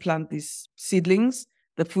able to plant these seedlings,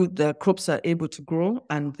 the crops are able to grow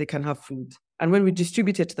and they can have food. And when we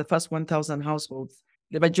distributed to the first 1,000 households,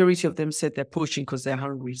 the majority of them said they're poaching because they're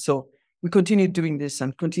hungry. So we continued doing this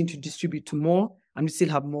and continue to distribute to more, and we still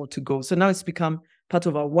have more to go. So now it's become part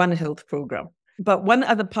of our One Health program. But one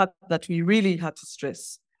other part that we really had to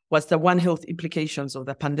stress was the One Health implications of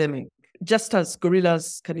the pandemic. Just as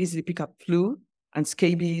gorillas can easily pick up flu and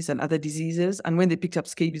scabies and other diseases, and when they picked up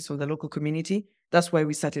scabies from the local community, that's why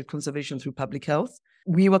we started conservation through public health.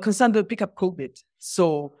 We were concerned they'd pick up COVID.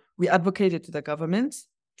 So we advocated to the government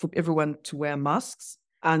for everyone to wear masks.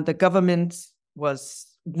 And the government was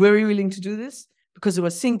very willing to do this because they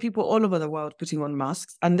were seeing people all over the world putting on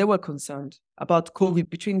masks, and they were concerned about COVID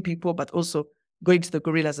between people, but also going to the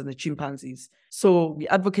gorillas and the chimpanzees. So we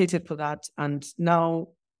advocated for that. And now,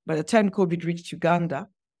 by the time COVID reached Uganda,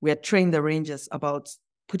 we had trained the rangers about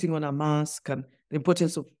putting on a mask and the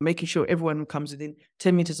importance of making sure everyone who comes within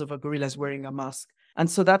 10 meters of a gorilla is wearing a mask. And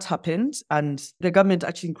so that happened. And the government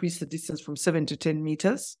actually increased the distance from 7 to 10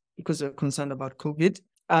 meters because they were concerned about COVID.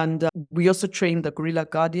 And we also trained the gorilla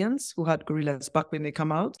guardians who had gorillas back when they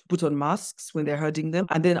come out to put on masks when they're herding them.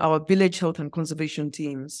 And then our village health and conservation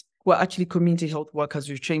teams, who are actually community health workers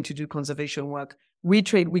we've trained to do conservation work. We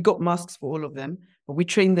got masks for all of them, but we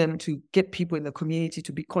trained them to get people in the community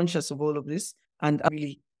to be conscious of all of this, and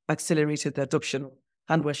really accelerated the adoption of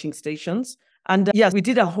hand washing stations. And yes, we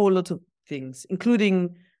did a whole lot of things,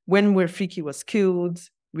 including when Rafiki was killed,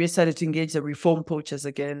 we started to engage the reform poachers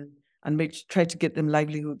again and try to get them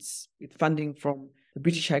livelihoods with funding from the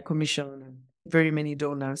British High Commission and very many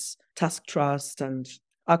donors, Task Trust and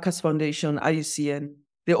Arcas Foundation, IUCN.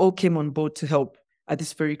 They all came on board to help at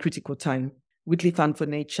this very critical time. Whitley Fund for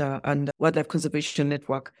Nature and Wildlife Conservation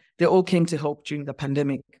Network, they all came to help during the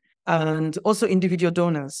pandemic. And also individual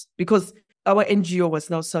donors, because our NGO was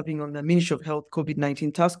now serving on the Ministry of Health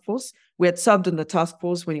COVID-19 task force. We had served on the task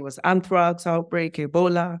force when it was anthrax outbreak,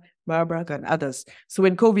 Ebola, Marburg, and others. So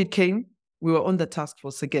when COVID came, we were on the task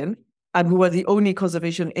force again, and we were the only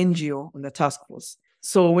conservation NGO on the task force.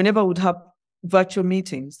 So whenever we'd have virtual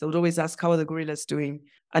meetings, they would always ask, how are the gorillas doing?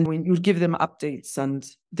 And when you'd give them updates, and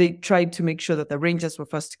they tried to make sure that the rangers were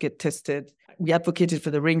first to get tested. We advocated for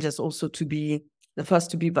the rangers also to be the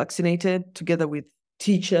first to be vaccinated, together with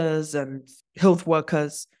teachers and health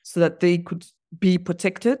workers, so that they could be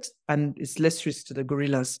protected and it's less risk to the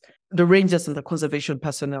gorillas, the rangers and the conservation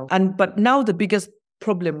personnel. But now the biggest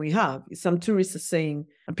problem we have is some tourists are saying,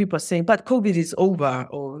 and people are saying, but COVID is over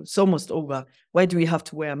or it's almost over. Why do we have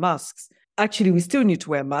to wear masks? Actually, we still need to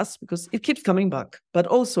wear masks because it keeps coming back. But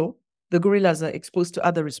also, the gorillas are exposed to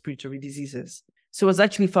other respiratory diseases. So it was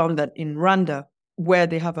actually found that in Rwanda, where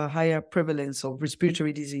they have a higher prevalence of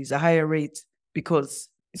respiratory disease, a higher rate, because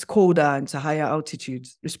it's colder and it's a higher altitude,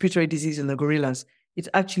 respiratory disease in the gorillas, it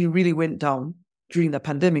actually really went down during the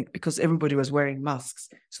pandemic because everybody was wearing masks.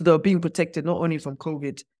 So they were being protected not only from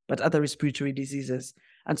COVID, but other respiratory diseases.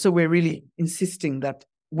 And so we're really insisting that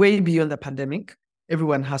way beyond the pandemic,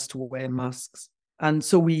 everyone has to wear masks. And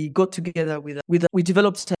so we got together we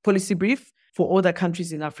developed a policy brief for all the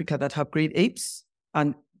countries in Africa that have great apes,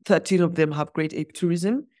 and 13 of them have great ape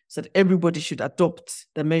tourism, so that everybody should adopt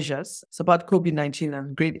the measures. It's about COVID-19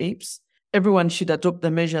 and great apes. Everyone should adopt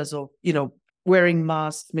the measures of, wearing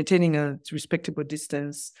masks, maintaining a respectable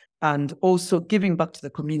distance, and also giving back to the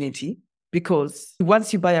community. Because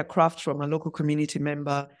once you buy a craft from a local community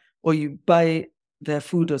member, or you buy their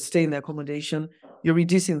food or stay in their accommodation, you're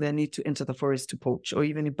reducing their need to enter the forest to poach, or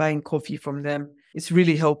even buying coffee from them. It's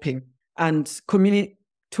really helping. And community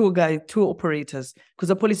tour operators, because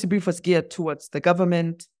the policy brief was geared towards the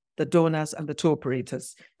government, the donors, and the tour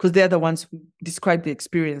operators, because they're the ones who describe the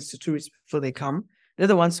experience to tourists before they come. They're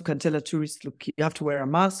the ones who can tell a tourist, look, you have to wear a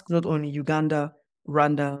mask, not only Uganda,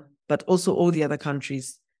 Rwanda, but also all the other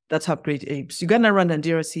countries that have great apes. Uganda, Rwanda, and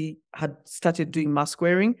DRC had started doing mask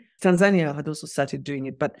wearing. Tanzania had also started doing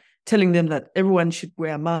it, but telling them that everyone should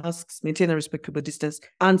wear masks, maintain a respectable distance,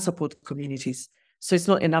 and support communities. So it's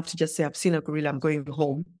not enough to just say, I've seen a gorilla, I'm going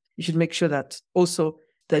home. You should make sure that also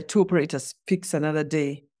the tour operators fix another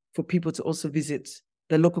day for people to also visit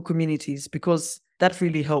the local communities, because that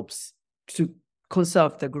really helps to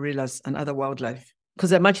conserve the gorillas and other wildlife, because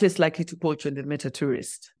they're much less likely to poach when they met a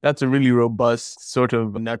tourist. That's a really robust sort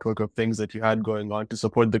of network of things that you had going on to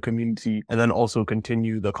support the community and then also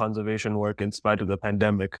continue the conservation work in spite of the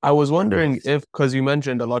pandemic. I was wondering if, because you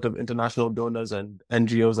mentioned a lot of international donors and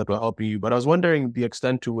NGOs that were helping you, but I was wondering the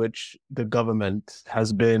extent to which the government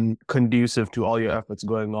has been conducive to all your efforts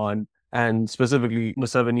going on, and specifically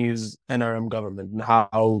Museveni's NRM government, and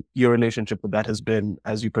how your relationship with that has been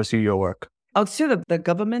as you pursue your work. I would say that the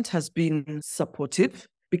government has been supportive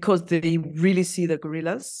because they really see the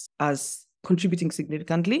gorillas as contributing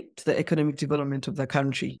significantly to the economic development of the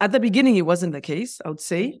country. At the beginning, it wasn't the case, I would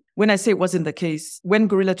say. When I say it wasn't the case, when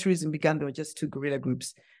gorilla tourism began, there were just 2 gorilla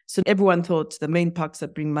groups. So everyone thought the main parks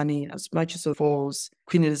that bring money as Machiso Falls,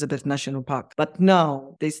 Queen Elizabeth National Park. But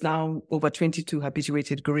now there's now over 22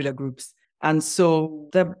 habituated gorilla groups. And so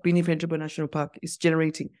the Bini Ventrebo National Park is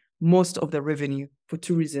generating most of the revenue for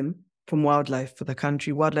tourism from wildlife for the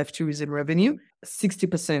country. Wildlife tourism revenue,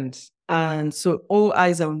 60%. And so all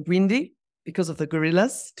eyes are on Bwindi because of the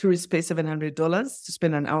gorillas. Tourists pay $700 to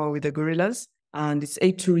spend an hour with the gorillas. And it's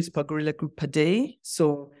 8 tourists per gorilla group per day.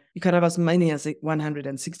 So you can have as many as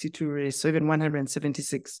 160 tourists, so even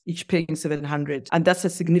 176, each paying $700. And that's a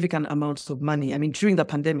significant amount of money. I mean, during the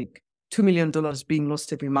pandemic, $2 million being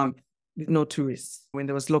lost every month with no tourists when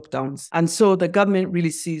there was lockdowns. And so the government really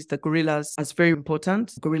sees the gorillas as very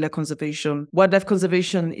important. Gorilla conservation, wildlife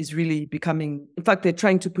conservation is really becoming, in fact, they're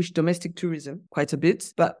trying to push domestic tourism quite a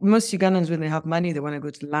bit. But most Ugandans, when they have money, they want to go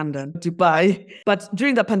to London, Dubai. But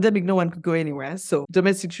during the pandemic, no one could go anywhere. So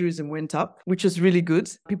domestic tourism went up, which was really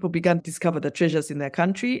good. People began to discover the treasures in their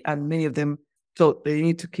country, and many of them thought they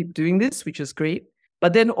need to keep doing this, which was great.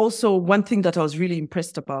 But then also one thing that I was really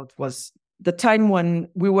impressed about was the time when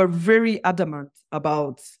we were very adamant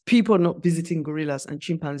about people not visiting gorillas and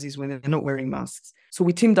chimpanzees when they're not wearing masks. So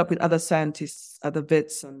we teamed up with other scientists, other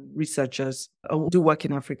vets and researchers who do work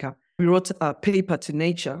in Africa. We wrote a paper to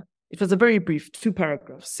Nature. It was a very brief 2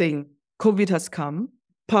 paragraphs saying, COVID has come,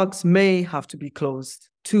 parks may have to be closed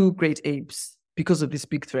to great apes because of this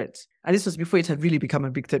big threat. And this was before it had really become a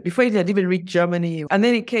big threat, before it had even reached Germany. And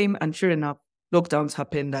then it came, and sure enough, lockdowns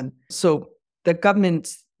happened. And so the government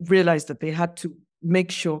realized that they had to make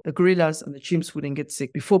sure the gorillas and the chimps wouldn't get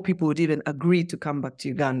sick before people would even agree to come back to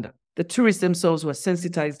Uganda. The tourists themselves were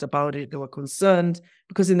sensitized about it. They were concerned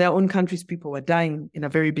because in their own countries, people were dying in a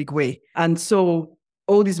very big way. And so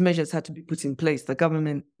all these measures had to be put in place. The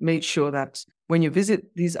government made sure that when you visit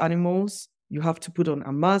these animals, you have to put on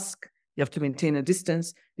a mask, you have to maintain a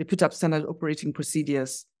distance. They put up standard operating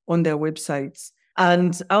procedures on their websites.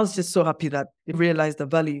 And I was just so happy that they realized the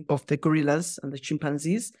value of the gorillas and the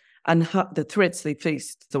chimpanzees and the threats they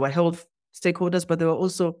faced. There were health stakeholders, but there were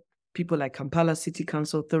also people like Kampala City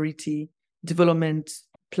Council Authority, development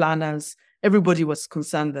planners. Everybody was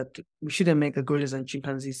concerned that we shouldn't make the gorillas and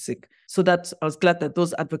chimpanzees sick. So that I was glad that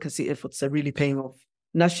those advocacy efforts are really paying off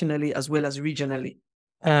nationally as well as regionally.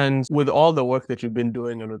 And with all the work that you've been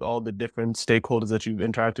doing and with all the different stakeholders that you've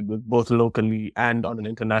interacted with, both locally and on an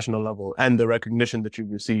international level, and the recognition that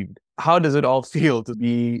you've received, how does it all feel to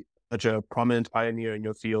be such a prominent pioneer in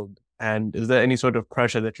your field? And is there any sort of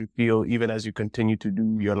pressure that you feel even as you continue to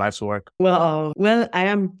do your life's work? Well, I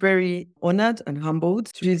am very honored and humbled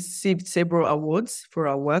to receive several awards for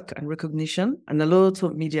our work and recognition and a lot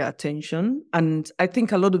of media attention. And I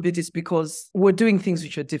think a lot of it is because we're doing things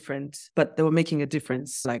which are different, but they were making a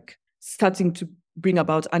difference. Like starting to bring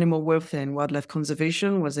about animal welfare and wildlife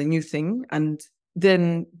conservation was a new thing. And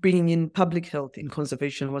then bringing in public health in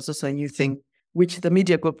conservation was also a new thing, which the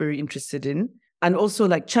media got very interested in. And also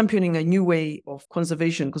like championing a new way of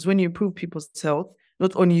conservation, because when you improve people's health,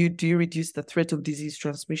 not only do you reduce the threat of disease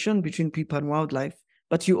transmission between people and wildlife,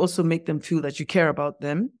 but you also make them feel that you care about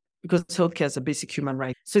them because healthcare is a basic human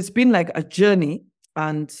right. So it's been like a journey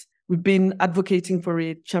and we've been advocating for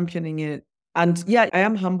it, championing it. And yeah, I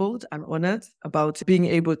am humbled and honored about being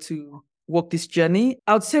able to walk this journey.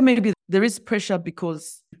 I would say maybe there is pressure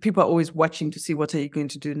because people are always watching to see what are you going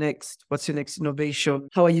to do next? What's your next innovation?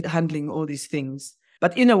 How are you handling all these things?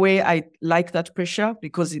 But in a way, I like that pressure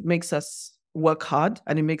because it makes us work hard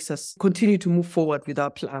and it makes us continue to move forward with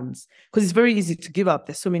our plans. Because it's very easy to give up.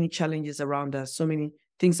 There's so many challenges around us, so many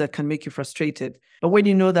things that can make you frustrated. But when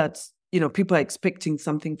you know that, people are expecting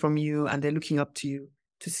something from you and they're looking up to you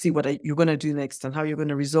to see what you're going to do next and how you're going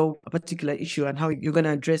to resolve a particular issue and how you're going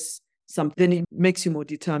to address something, then it makes you more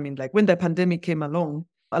determined. Like when the pandemic came along,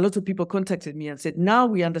 a lot of people contacted me and said, now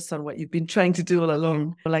we understand what you've been trying to do all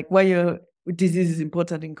along, like why your disease is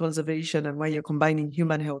important in conservation and why you're combining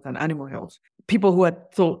human health and animal health. People who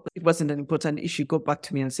had thought it wasn't an important issue got back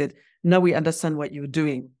to me and said, now we understand what you're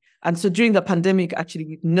doing. And so during the pandemic, actually,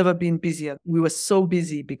 we've never been busier. We were so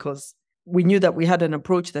busy because we knew that we had an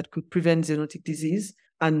approach that could prevent zoonotic disease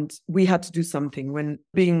and we had to do something. When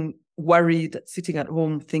being worried, sitting at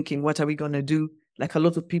home thinking, what are we going to do? Like a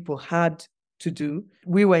lot of people had to do.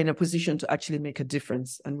 We were in a position to actually make a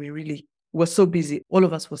difference. And we really were so busy. All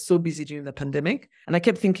of us were so busy during the pandemic. And I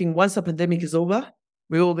kept thinking, once the pandemic is over,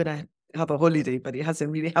 we're all going to have a holiday, but it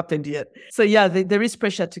hasn't really happened yet. So yeah, there is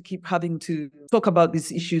pressure to keep having to talk about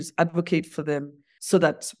these issues, advocate for them so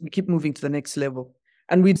that we keep moving to the next level.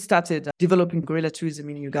 And we started developing gorilla tourism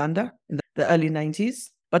in Uganda. the early 90s.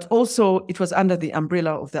 But also it was under the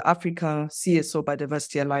umbrella of the Africa CSO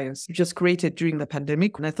Biodiversity Alliance, which was created during the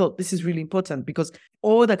pandemic. And I thought this is really important because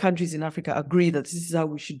all the countries in Africa agree that this is how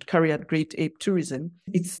we should carry out great ape tourism.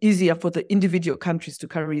 It's easier for the individual countries to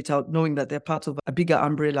carry it out, knowing that they're part of a bigger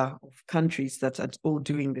umbrella of countries that are all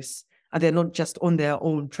doing this. And they're not just on their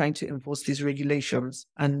own trying to enforce these regulations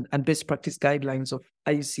and best practice guidelines of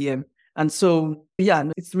IUCN. And so,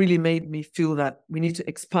 it's really made me feel that we need to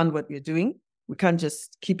expand what we're doing. We can't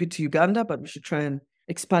just keep it to Uganda, but we should try and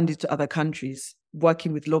expand it to other countries,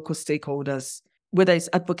 working with local stakeholders, whether it's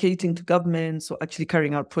advocating to governments or actually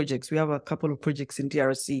carrying out projects. We have a couple of projects in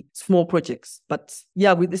DRC, small projects. But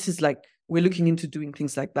this is like, we're looking into doing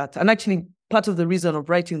things like that. And actually, part of the reason of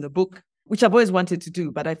writing the book, which I've always wanted to do,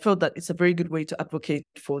 but I felt that it's a very good way to advocate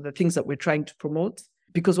for the things that we're trying to promote.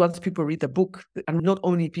 Because once people read the book, and not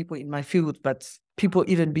only people in my field, but people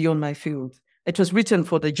even beyond my field, it was written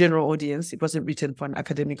for the general audience. It wasn't written for an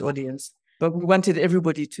academic audience. But we wanted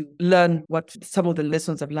everybody to learn what some of the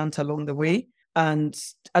lessons I've learned along the way and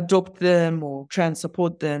adopt them or try and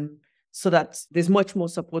support them so that there's much more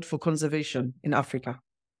support for conservation in Africa.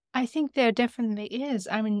 I think there definitely is.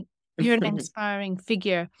 I mean, you're an inspiring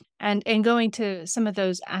figure. And in going to some of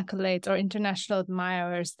those accolades or international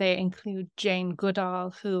admirers, they include Jane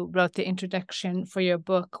Goodall, who wrote the introduction for your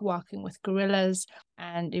book, Walking with Gorillas,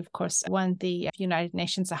 and of course won the United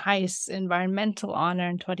Nations, the highest environmental honor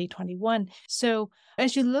in 2021. So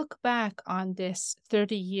as you look back on this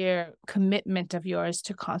 30-year commitment of yours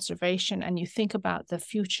to conservation and you think about the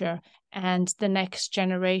future and the next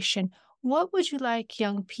generation, what would you like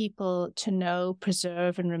young people to know,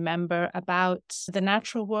 preserve, and remember about the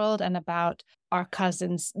natural world and about our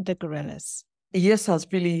cousins, the gorillas? Yes, I was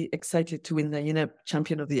really excited to win the UNEP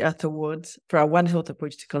Champion of the Earth Award for our One Health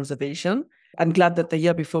approach to conservation. I'm glad that the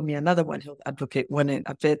year before me, another One Health advocate won it,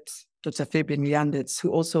 a vet, Dr. Fabian Liandetz,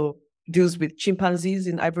 who also deals with chimpanzees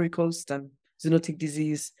in Ivory Coast and zoonotic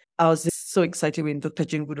disease. I was so excited when Dr.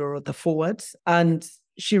 Jane Goodall wrote the foreword. And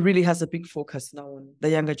she really has a big focus now on the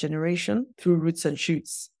younger generation through Roots and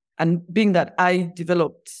Shoots. And being that I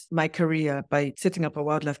developed my career by setting up a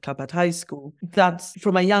wildlife club at high school, that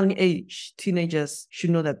from a young age, teenagers should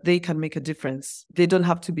know that they can make a difference. They don't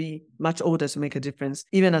have to be much older to make a difference.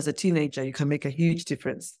 Even as a teenager, you can make a huge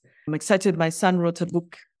difference. I'm excited. My son wrote a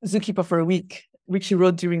book, Zookeeper for a Week, which he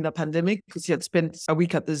wrote during the pandemic because he had spent a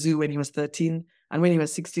week at the zoo when he was 13. And when he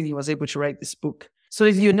was 16, he was able to write this book. So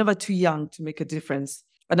you're never too young to make a difference.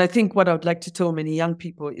 And I think what I would like to tell many young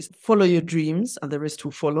people is follow your dreams and the rest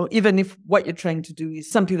will follow, even if what you're trying to do is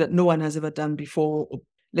something that no one has ever done before.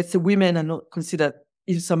 Let's say women are not considered,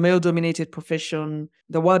 it's a male-dominated profession.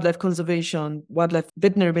 The wildlife conservation, wildlife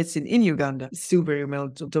veterinary medicine in Uganda is still very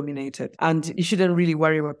male-dominated. And you shouldn't really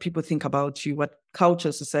worry what people think about you, what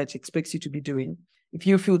culture society expects you to be doing. If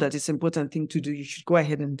you feel that it's an important thing to do, you should go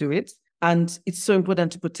ahead and do it. And it's so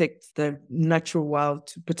important to protect the natural world,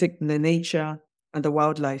 to protect the nature and the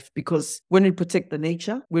wildlife, because when we protect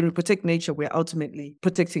nature, we're ultimately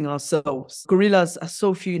protecting ourselves. Gorillas are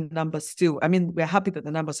so few in numbers still. I mean, we're happy that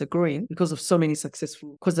the numbers are growing because of so many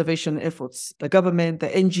successful conservation efforts. The government, the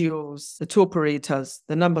NGOs, the tour operators,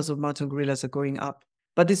 the numbers of mountain gorillas are going up.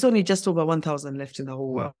 But there's only just over 1,000 left in the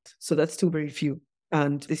whole world. So that's still very few.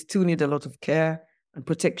 And they still need a lot of care and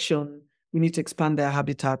protection. We need to expand their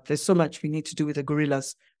habitat. There's so much we need to do with the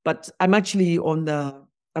gorillas. But I'm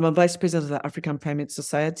a vice president of the African Primate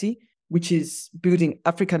Society, which is building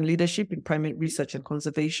African leadership in primate research and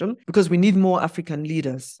conservation, because we need more African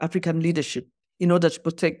leaders, African leadership, in order to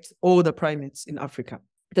protect all the primates in Africa.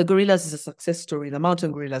 The gorillas is a success story. The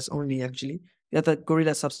mountain gorillas only, actually. The other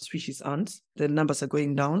gorilla subspecies aren't. The numbers are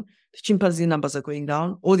going down. The chimpanzee numbers are going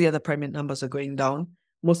down. All the other primate numbers are going down.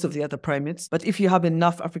 Most of the other primates. But if you have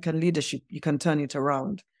enough African leadership, you can turn it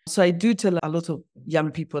around. So I do tell a lot of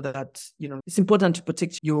young people that, it's important to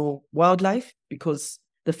protect your wildlife because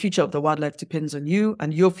the future of the wildlife depends on you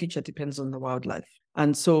and your future depends on the wildlife.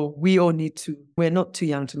 And so we're not too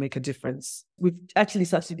young to make a difference. We've actually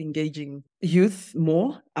started engaging youth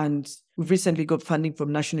more, and we've recently got funding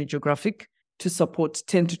from National Geographic to support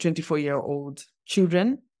 10 to 24-year-old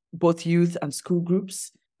children, both youth and school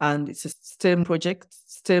groups. And it's a STEM project,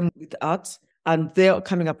 STEM with art. And they're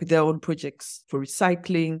coming up with their own projects for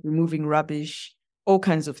recycling, removing rubbish, all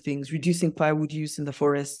kinds of things, reducing firewood use in the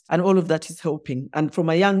forest. And all of that is helping. And from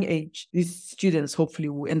a young age, these students hopefully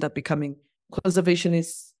will end up becoming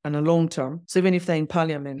conservationists in a long term. So even if they're in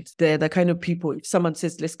parliament, they're the kind of people, if someone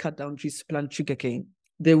says, let's cut down trees to plant sugarcane,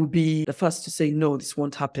 they will be the first to say, no, this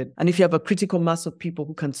won't happen. And if you have a critical mass of people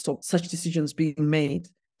who can stop such decisions being made,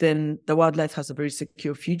 then the wildlife has a very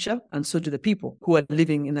secure future, and so do the people who are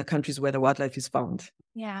living in the countries where the wildlife is found.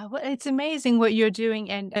 Yeah, well, it's amazing what you're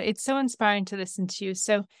doing, and it's so inspiring to listen to you.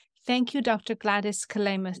 So thank you, Dr. Gladys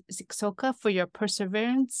KALEMA-ZIKUSOKA, for your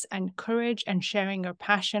perseverance and courage and sharing your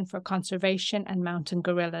passion for conservation and mountain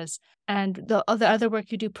gorillas, and the other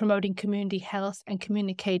work you do promoting community health and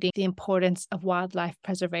communicating the importance of wildlife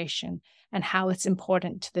preservation and how it's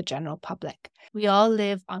important to the general public. We all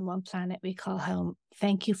live on one planet we call home.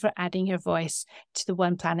 Thank you for adding your voice to the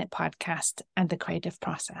One Planet podcast and the creative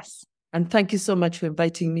process. And thank you so much for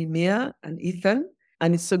inviting me, Mia and Ethan.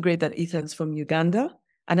 And it's so great that Ethan's from Uganda.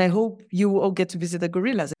 And I hope you all get to visit the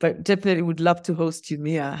gorillas. But definitely would love to host you,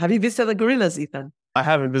 Mia. Have you visited the gorillas, Ethan? I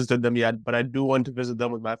haven't visited them yet, but I do want to visit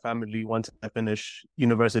them with my family once I finish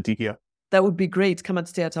university here. That would be great. Come and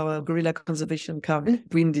stay at our gorilla conservation camp in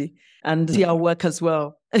Bwindi and see our work as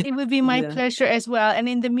well. It would be my pleasure as well. And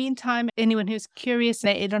in the meantime, anyone who's curious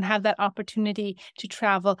and they don't have that opportunity to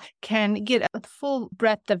travel can get a full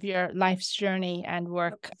breadth of your life's journey and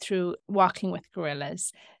work through walking with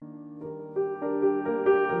gorillas.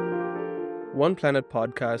 One Planet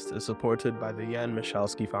podcast is supported by the Jan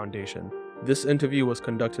Michalski Foundation. This interview was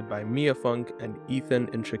conducted by Mia Funk and Ethan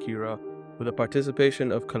Inshakira, with the participation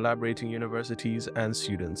of collaborating universities and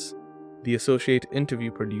students. The associate interview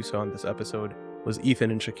producer on this episode was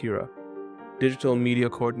Ethan Inshakira. Digital media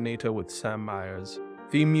coordinator with Sam Myers.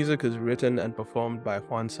 Theme music is written and performed by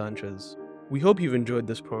Juan Sanchez. We hope you've enjoyed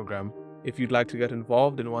this program. If you'd like to get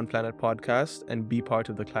involved in One Planet podcast and be part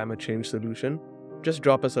of the climate change solution, just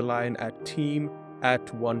drop us a line at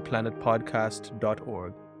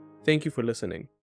team@oneplanetpodcast.org. Thank you for listening.